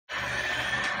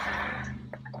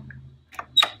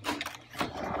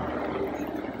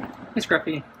Hey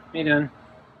Scruffy, how you doing?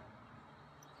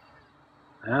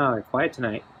 Oh, you're quiet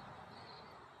tonight.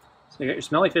 So you got your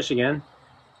smelly fish again.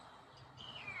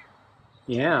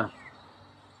 Yeah.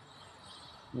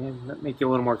 Yeah, that make you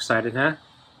a little more excited, huh?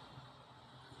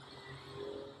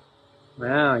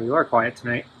 Wow, you are quiet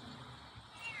tonight.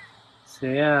 So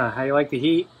yeah, how you like the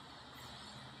heat?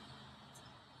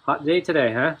 Hot day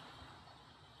today, huh?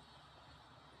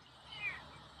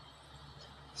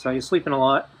 So you sleeping a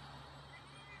lot?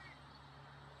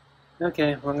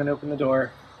 Okay, well I'm gonna open the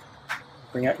door.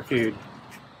 Bring out your food.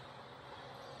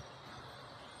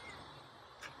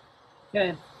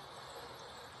 Okay.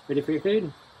 Ready for your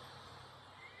food?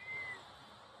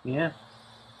 Yeah.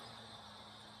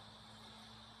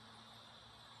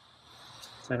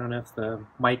 So I don't know if the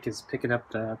mic is picking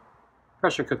up the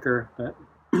pressure cooker, but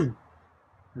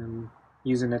I'm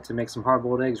using it to make some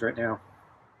hard-boiled eggs right now.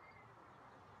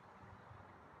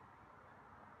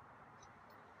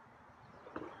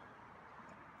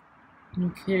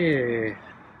 Okay.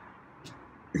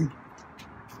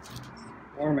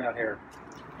 Warm out here.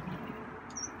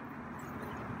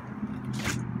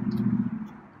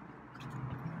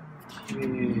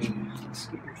 Okay, let's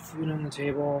get your food on the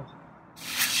table.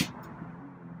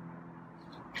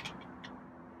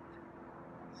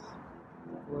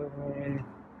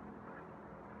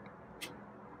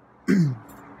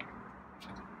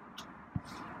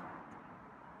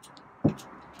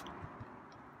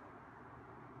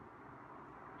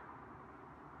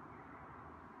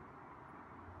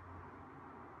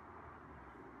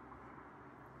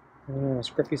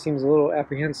 Scruffy seems a little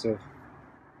apprehensive.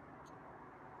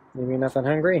 Maybe not that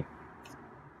hungry.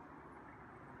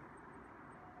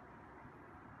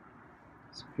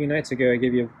 So a few nights ago I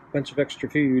gave you a bunch of extra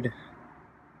food.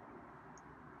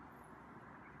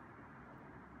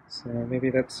 So maybe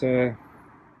that's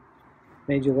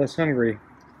made you less hungry.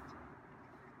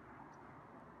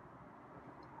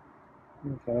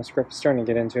 Okay, Scruffy's starting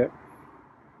to get into it.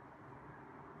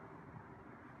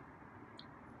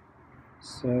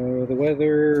 So the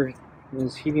weather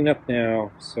is heating up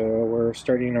now, so we're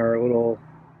starting our little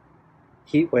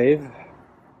heat wave.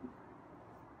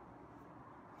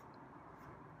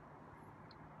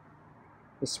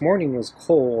 This morning was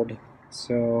cold,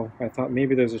 so I thought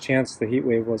maybe there's a chance the heat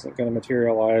wave wasn't going to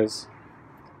materialize.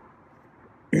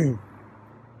 But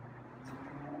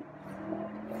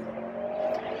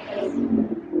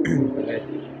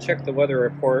I checked the weather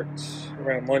report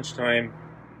around lunchtime,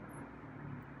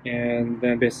 and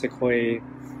then basically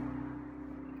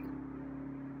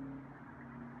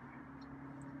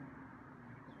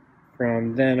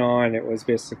from then on it was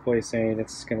basically saying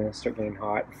it's going to start getting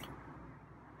hot.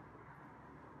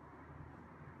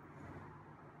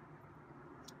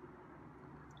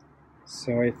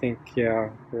 So I think,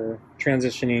 yeah, we're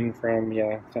transitioning from,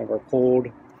 kind of our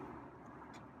cold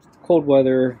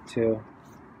weather to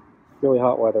really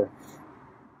hot weather.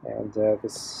 And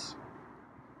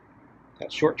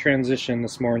that short transition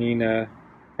this morning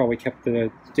probably kept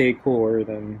the day cooler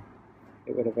than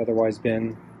it would have otherwise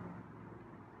been.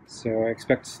 So I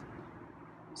expect,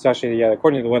 actually, yeah,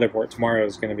 according to the weather report, tomorrow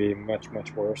is going to be much,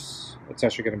 much worse. It's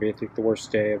actually going to be, I think, the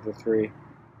worst day of the three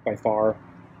by far.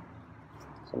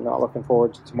 So I'm not looking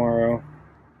forward to tomorrow.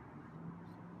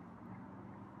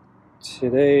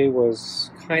 Today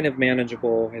was kind of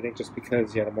manageable, I think, just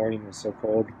because, yeah, the morning was so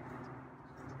cold.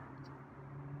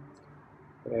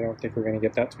 But I don't think we're going to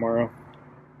get that tomorrow.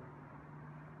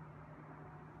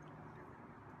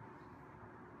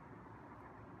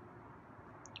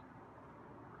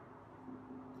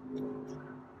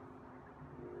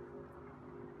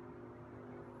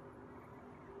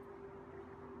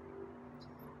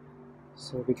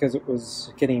 So because it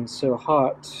was getting so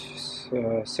hot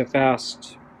so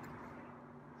fast,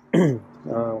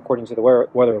 according to the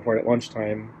weather report at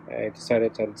lunchtime, I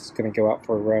decided I was going to go out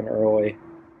for a run early.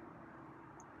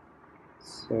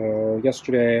 So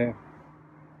yesterday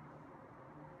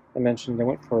I mentioned I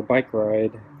went for a bike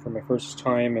ride for my first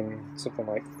time in something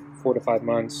like 4 to 5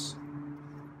 months.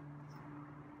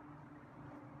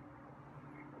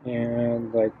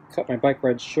 And I cut my bike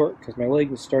ride short because my leg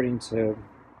was starting to...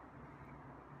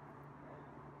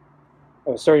 I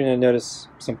was starting to notice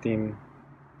something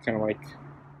kind of like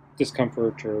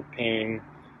discomfort or pain,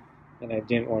 and I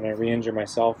didn't want to re-injure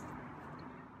myself.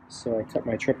 So I cut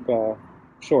my trip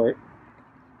short.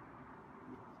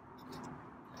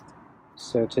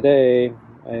 So today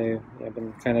I've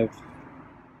been kind of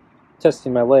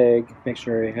testing my leg, make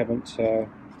sure I haven't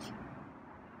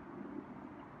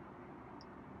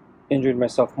injured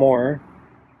myself more.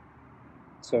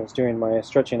 So I was doing my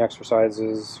stretching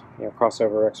exercises,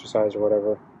 crossover exercise or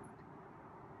whatever.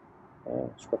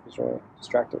 Scruffy's really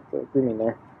distracted with the grooming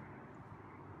there.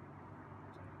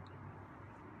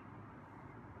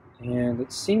 And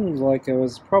it seemed like I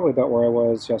was probably about where I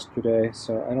was yesterday,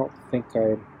 so I don't think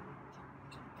I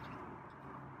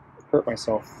hurt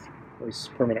myself, at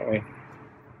least permanently,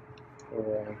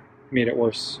 or made it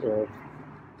worse, or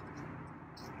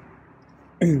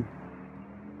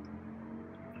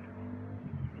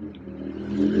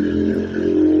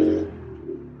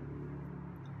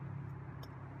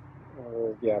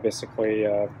yeah, basically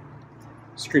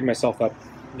screwed myself up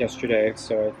yesterday.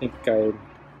 So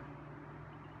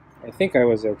I think I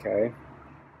was okay.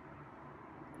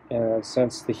 And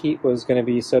since the heat was going to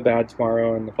be so bad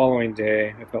tomorrow and the following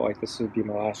day, I felt like this would be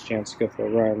my last chance to go for a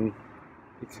run,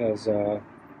 because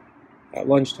at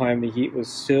lunchtime the heat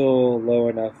was still low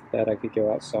enough that I could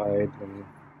go outside and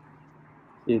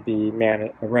a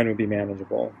run would be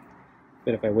manageable.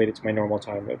 But if I waited to my normal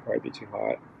time, it would probably be too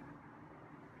hot.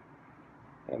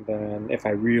 And then if I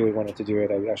really wanted to do it,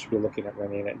 I should be looking at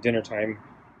running at dinner time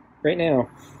right now,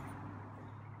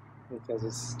 because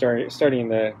it's starting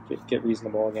to get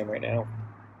reasonable again right now.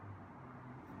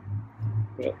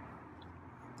 But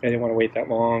I didn't want to wait that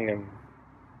long, and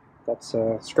that's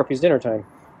Scruffy's dinner time.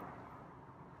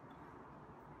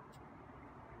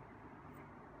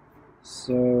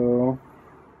 So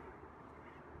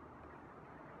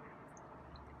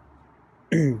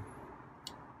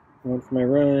went for my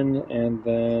run, and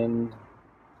then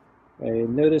I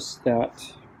noticed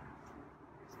that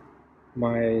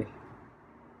my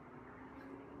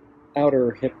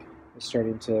outer hip was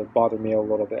starting to bother me a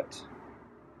little bit,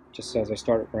 just as I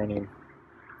started running.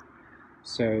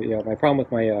 So yeah, my problem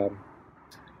with my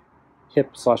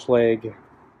hip/leg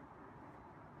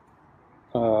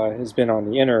has been on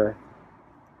the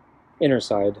inner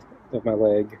side of my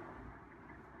leg.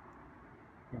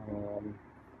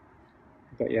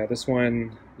 But yeah, this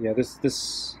one, yeah, this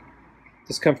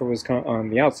discomfort was on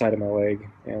the outside of my leg,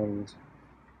 and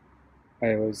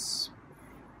I was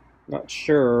not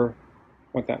sure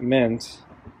what that meant.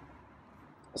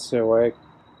 So I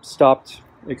stopped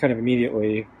it kind of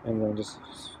immediately, and then just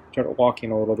started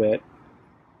walking a little bit.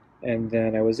 And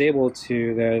then I was able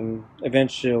to then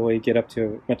eventually get up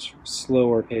to a much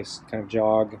slower paced kind of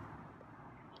jog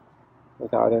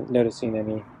without noticing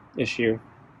any issue.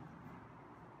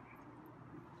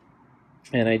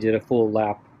 And I did a full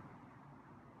lap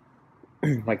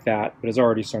like that, but it's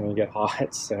already starting to get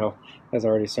hot, so I was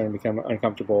already starting to become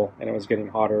uncomfortable, and it was getting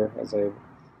hotter as I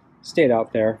stayed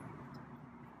out there.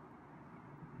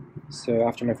 So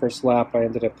after my first lap, I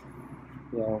ended up,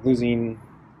 losing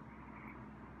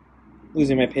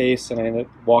my pace, and I ended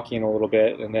up walking a little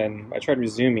bit, and then I tried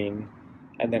resuming,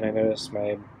 and then I noticed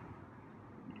my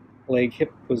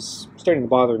hip was starting to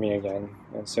bother me again,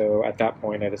 and so at that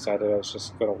point I decided I was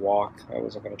just going to walk. I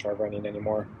wasn't going to try running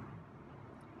anymore.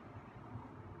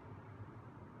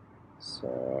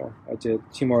 So I did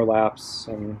 2 more laps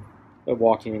and of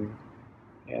walking,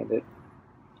 and it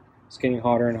was getting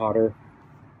hotter and hotter,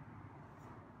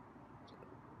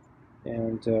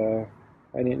 and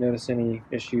I didn't notice any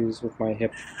issues with my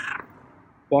hip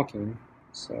walking,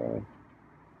 so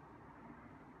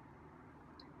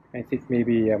I think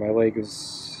maybe my leg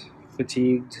was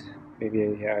fatigued,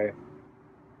 maybe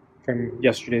from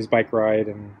yesterday's bike ride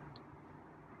and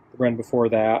the run before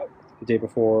that, the day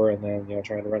before, and then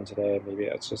trying to run today. Maybe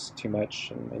that's just too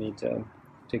much, and I need to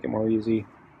take it more easy,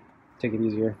 take it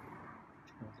easier.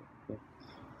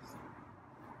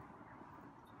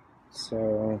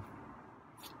 So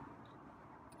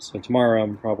tomorrow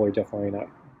I'm probably definitely not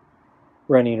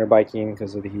running or biking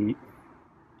because of the heat.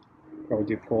 Probably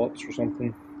do pull-ups or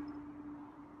something.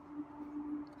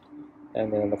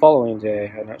 And then the following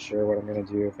day, I'm not sure what I'm going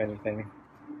to do, if anything.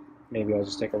 Maybe I'll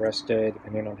just take a rest day,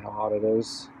 depending on how hot it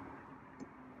is.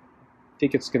 I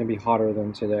think it's going to be hotter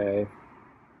than today,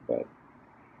 but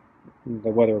the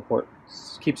weather report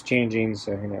keeps changing,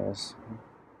 so who knows.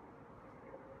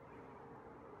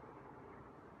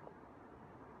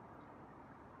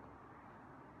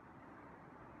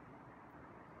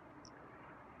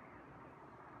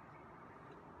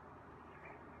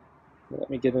 Let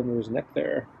me get under his neck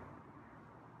there.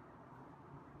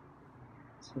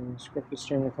 So Scruffy is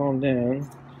starting to calm down.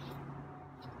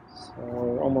 So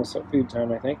we're almost at food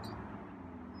time, I think.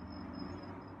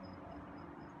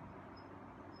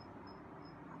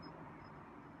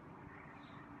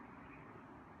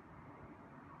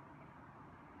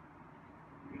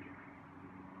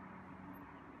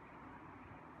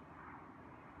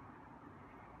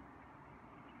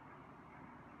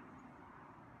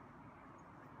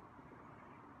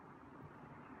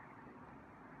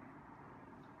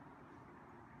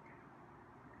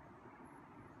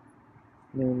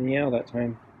 No meow that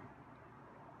time.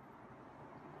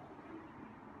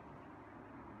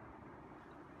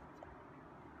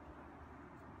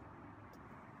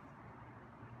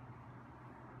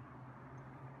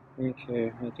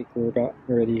 Okay, I think we're about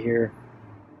ready here.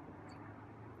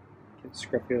 Get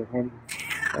Scruffy with one.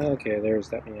 Okay, there's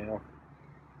that meow.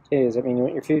 Okay, does that mean you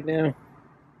want your food now?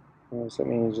 Or does that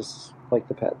mean you just like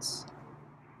the pets?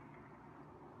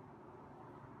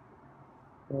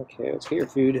 Okay, let's get your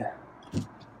food.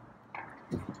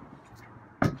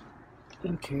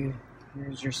 Okay,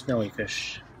 here's your smelly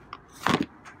fish.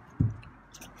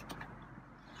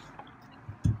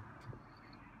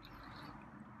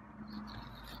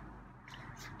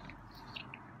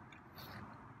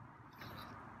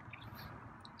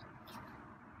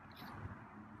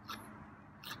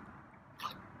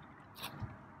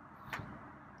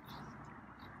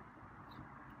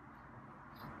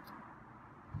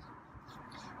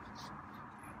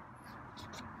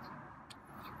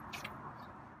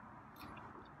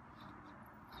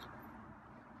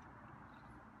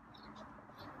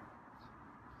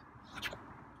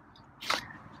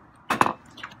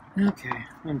 Okay,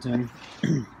 I'm done.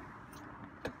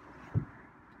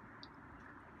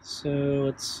 So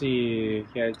let's see.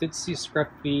 Yeah, I did see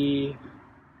Scruffy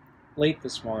late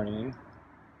this morning.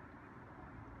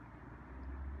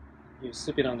 He was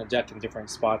sleeping on the deck in different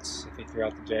spots, I think,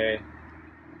 throughout the day.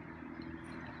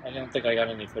 I don't think I got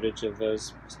any footage of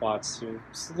those spots.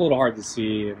 It's a little hard to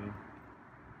see, and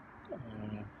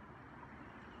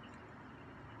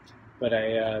but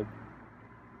I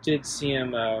did see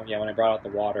him. Yeah, when I brought out the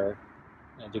water,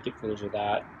 I did get footage of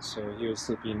that. So he was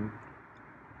sleeping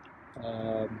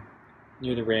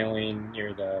near the railing,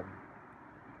 near the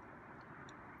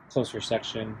closer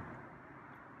section,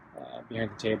 behind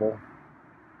the table.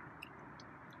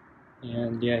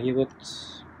 And yeah, he looked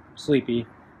sleepy.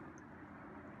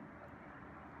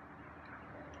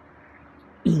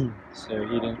 So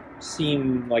he didn't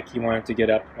seem like he wanted to get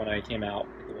up when I came out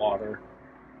with the water.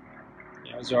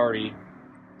 Yeah, it was already,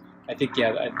 I think,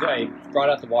 yeah, I brought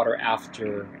out the water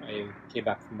after I came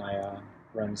back from my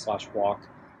run/walk.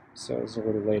 So it was a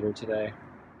little later today.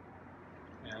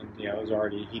 And yeah, it was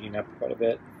already heating up quite a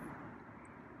bit.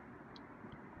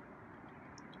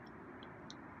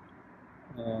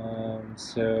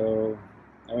 So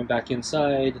I went back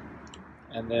inside,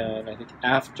 and then I think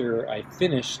after I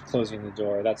finished closing the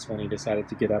door, that's when he decided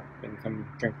to get up and come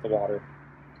drink the water.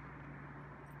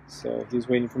 So he was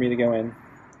waiting for me to go in.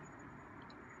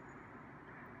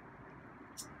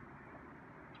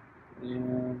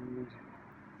 And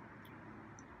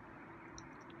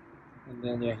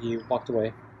then yeah, he walked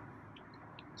away.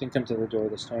 Didn't come to the door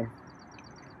this time.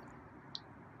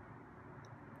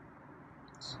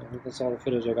 So that's all the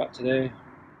footage I got today.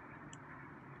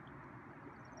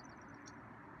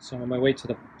 So on my way to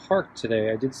the park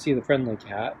today, I did see the friendly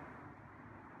cat.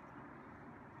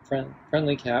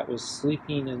 Friendly cat was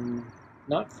sleeping in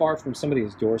not far from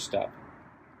somebody's doorstep.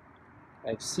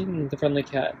 I've seen the friendly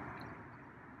cat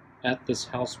at this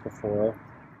house before.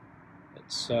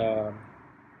 It's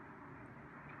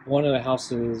one of the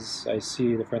houses I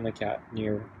see the friendly cat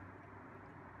near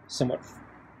somewhat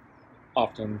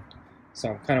often. So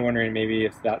I'm kind of wondering maybe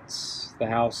if that's the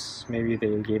house. Maybe they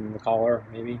gave him the collar,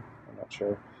 maybe. I'm not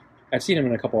sure. I've seen him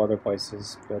in a couple other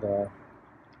places, but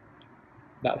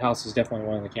that house is definitely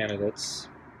one of the candidates.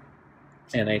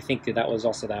 And I think that was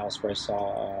also the house where I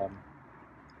saw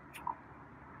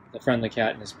the friendly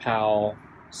cat and his pal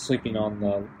sleeping on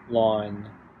the lawn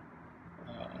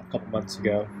a couple months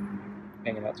ago,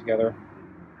 hanging out together.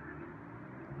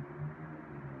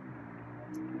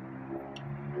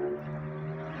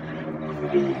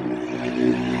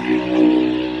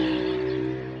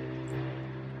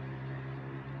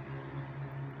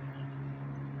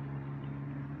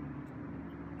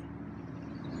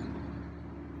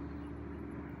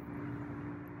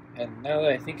 And now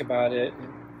that I think about it,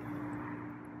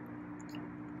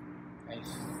 I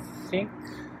think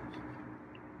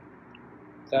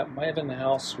that might have been the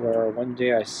house where one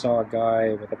day I saw a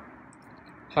guy with a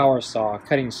power saw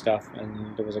cutting stuff,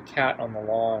 and there was a cat on the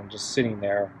lawn just sitting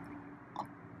there.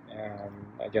 And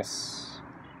I guess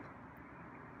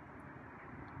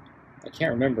I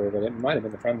can't remember, but it might have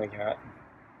been the friendly cat.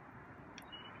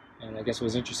 And I guess it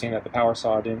was interesting that the power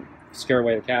saw didn't scare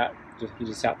away the cat. He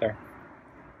just sat there.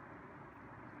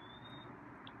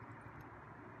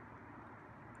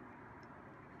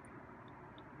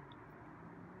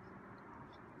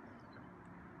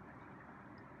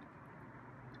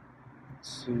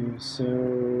 Let's see,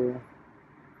 so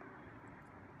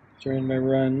during my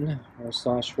run or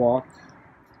 /walk,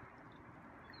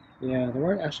 yeah, there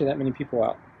weren't actually that many people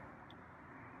out.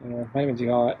 Yeah, might even be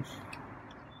hot.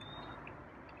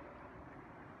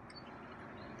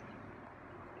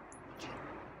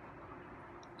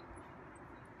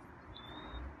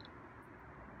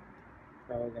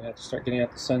 Probably gonna have to start getting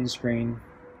out the sunscreen.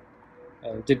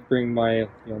 I did bring my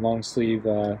long sleeve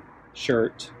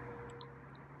shirt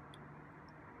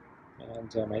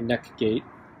and my neck gate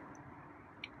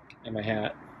and my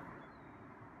hat.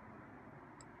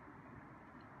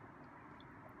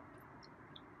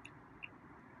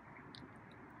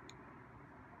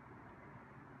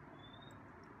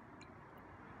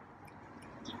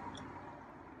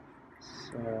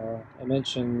 So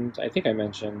I think I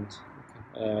mentioned,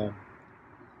 forgot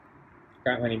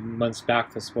how many months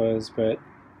back this was, but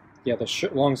yeah, the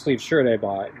long sleeve shirt I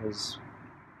bought was,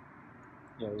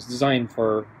 it was designed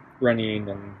for running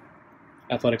and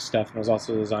athletic stuff, and it was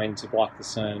also designed to block the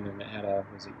sun, and it had a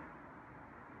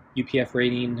UPF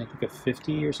rating, I think of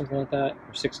 50 or something like that,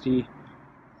 or 60,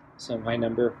 some high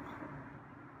number.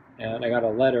 And I got a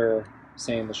letter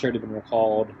saying the shirt had been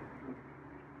recalled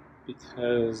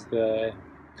because the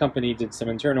company did some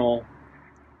internal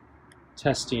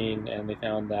testing and they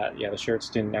found that the shirts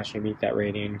didn't actually meet that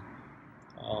rating,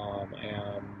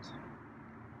 and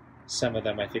some of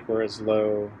them I think were as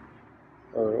low,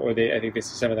 or I think they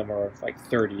said some of them were like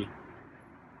 30.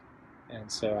 And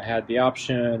so I had the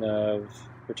option of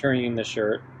returning the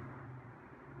shirt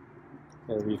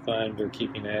for a refund or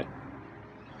keeping it.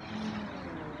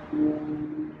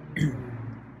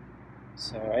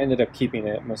 So I ended up keeping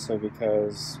it, mostly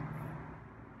because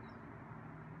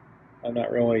I'm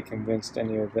not really convinced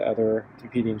any of the other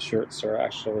competing shirts are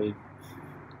actually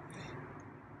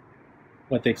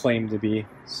what they claim to be.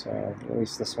 So at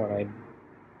least this one I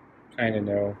kind of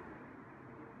know.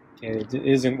 Okay, it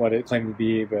isn't what it claimed to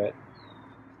be, but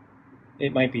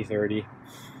it might be 30.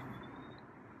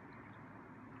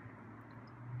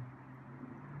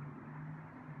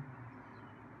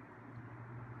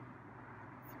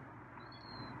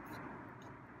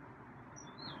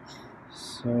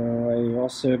 So I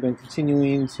also have been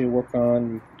continuing to work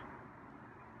on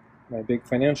my big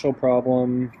financial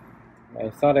problem. I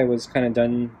thought I was kind of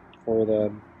done for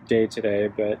the day today,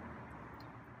 but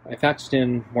I faxed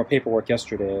in more paperwork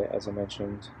yesterday, as I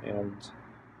mentioned, and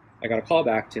I got a call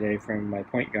back today from my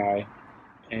point guy,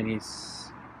 and he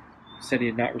said he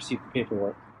had not received the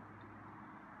paperwork.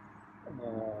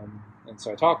 And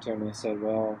so I talked to him, and he said,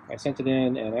 well, I sent it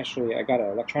in, and actually I got an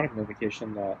electronic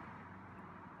notification that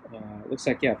it looks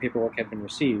like, paperwork had been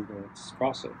received, and it's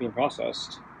being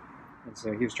processed. And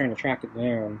so he was trying to track it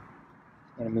down.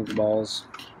 I'm going to move the balls.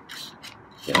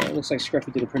 Yeah, it looks like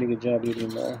Scruffy did a pretty good job eating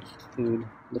the food,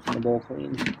 licking the bowl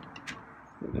clean.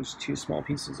 There's 2 small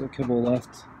pieces of kibble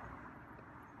left.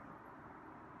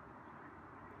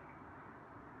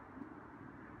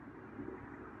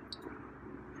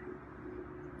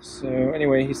 So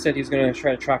anyway, he said he's going to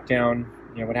try to track down,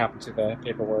 what happened to the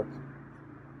paperwork,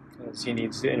 because he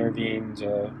needs to intervene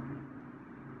to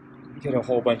get a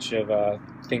whole bunch of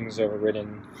things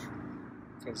overridden,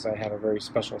 because I have a very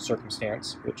special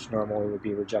circumstance, which normally would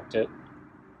be rejected.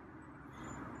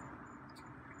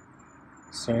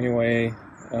 So anyway,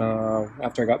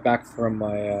 after I got back from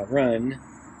my run,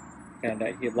 found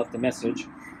out he had left a message,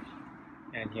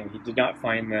 and he did not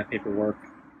find the paperwork,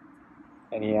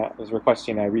 and he was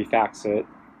requesting I refax it.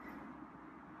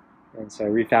 And so I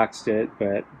refaxed it,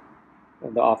 but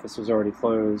the office was already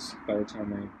closed by the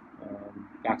time I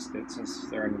faxed it, since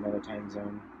they're in another time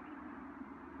zone.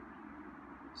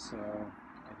 So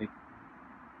I think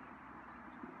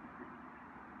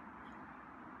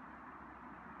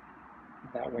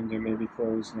that window may be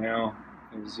closed now,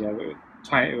 because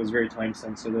it was very time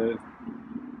sensitive.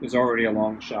 It was already a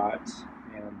long shot,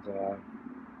 and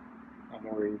I'm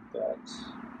worried that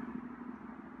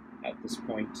at this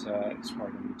point it's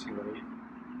probably going to be too late.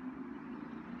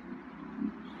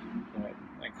 But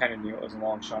I kind of knew it was a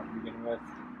long shot to begin with,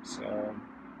 so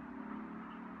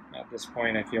at this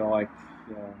point I feel like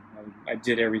I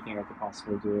did everything I could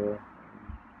possibly do.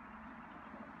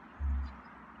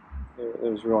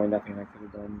 There was really nothing I could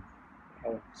have done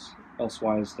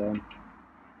elsewise to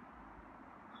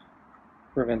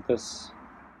prevent this.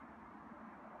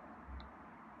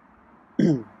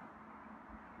 And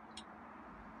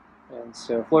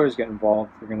so if lawyers get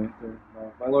involved,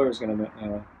 my lawyer's gonna.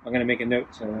 I'm gonna make a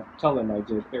note to tell them I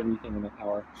did everything in my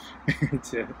power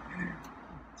to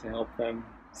help them.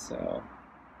 So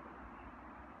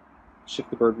shift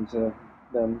the burden to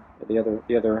them, the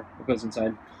other opposing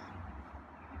side.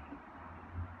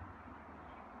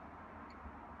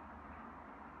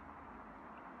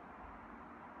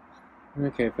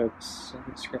 Okay, folks. I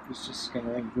think Scruffy's just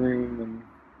gonna groom and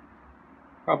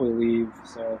probably leave,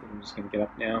 so I think I'm just going to get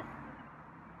up now.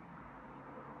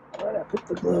 But I put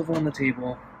the glove on the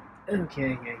table.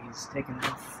 Okay, yeah, he's taken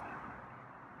off.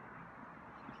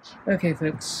 Okay,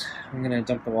 folks, I'm going to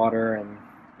dump the water and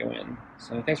go in.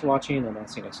 So thanks for watching, and I'll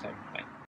see you next time. Bye.